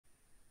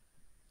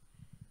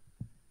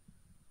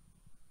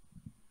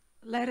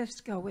let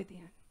us go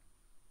within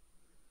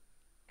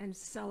and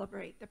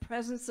celebrate the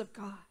presence of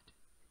God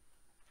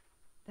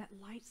that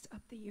lights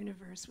up the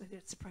universe with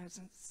its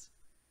presence.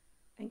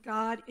 And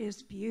God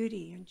is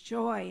beauty and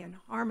joy and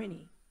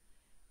harmony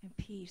and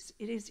peace.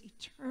 It is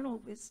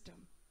eternal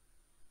wisdom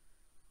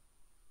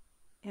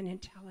and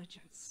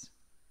intelligence.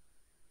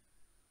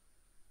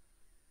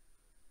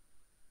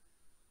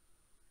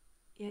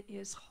 It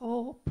is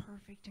whole,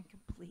 perfect, and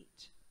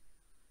complete.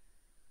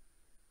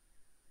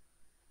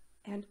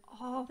 And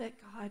all that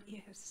God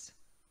is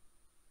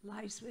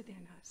lies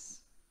within us.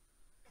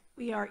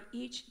 We are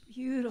each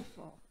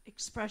beautiful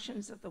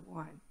expressions of the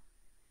one.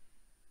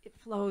 It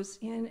flows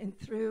in and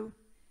through,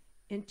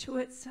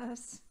 intuits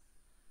us,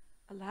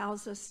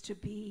 allows us to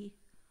be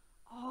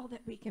all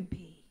that we can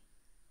be.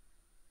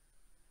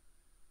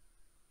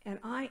 And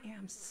I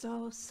am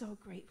so, so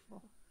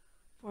grateful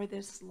for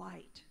this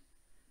light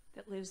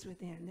that lives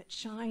within, that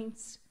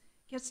shines,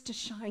 gets to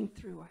shine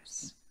through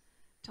us,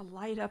 to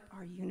light up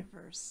our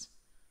universe,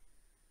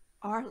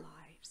 our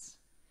lives,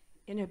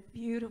 in a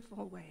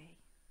beautiful way.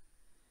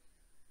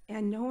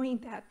 And knowing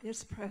that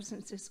this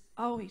presence is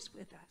always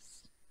with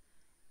us,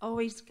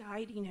 always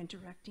guiding and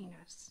directing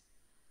us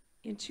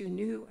into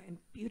new and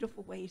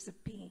beautiful ways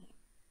of being.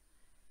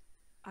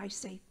 I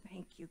say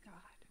thank you, God.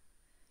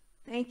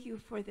 Thank you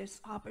for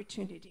this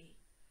opportunity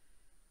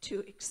to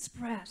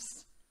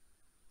express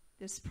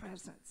this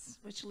presence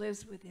which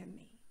lives within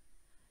me.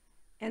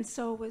 And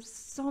so with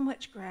so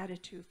much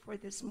gratitude for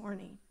this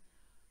morning,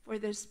 for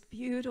this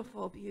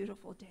beautiful,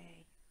 beautiful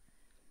day,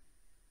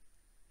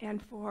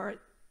 and for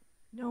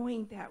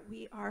knowing that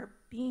we are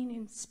being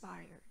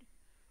inspired,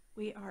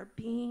 we are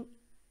being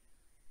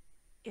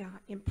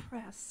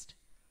impressed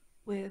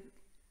with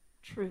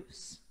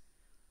truths,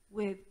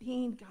 with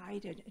being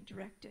guided and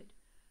directed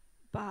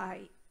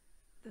by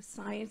the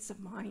science of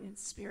mind and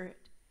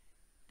spirit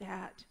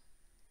that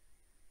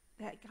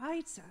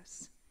guides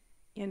us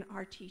in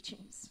our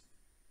teachings.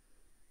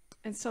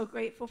 And so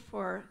grateful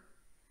for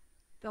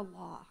the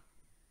law,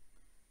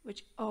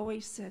 which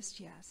always says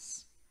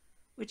yes,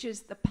 which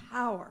is the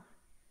power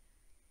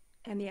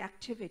and the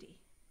activity.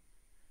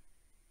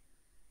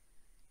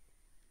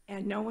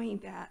 And knowing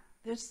that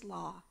this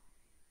law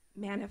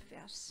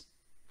manifests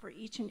for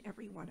each and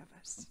every one of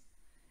us.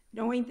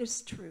 Knowing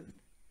this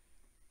truth,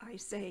 I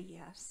say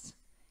yes.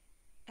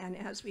 And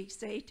as we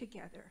say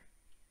together,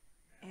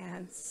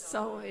 and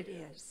so it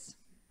is.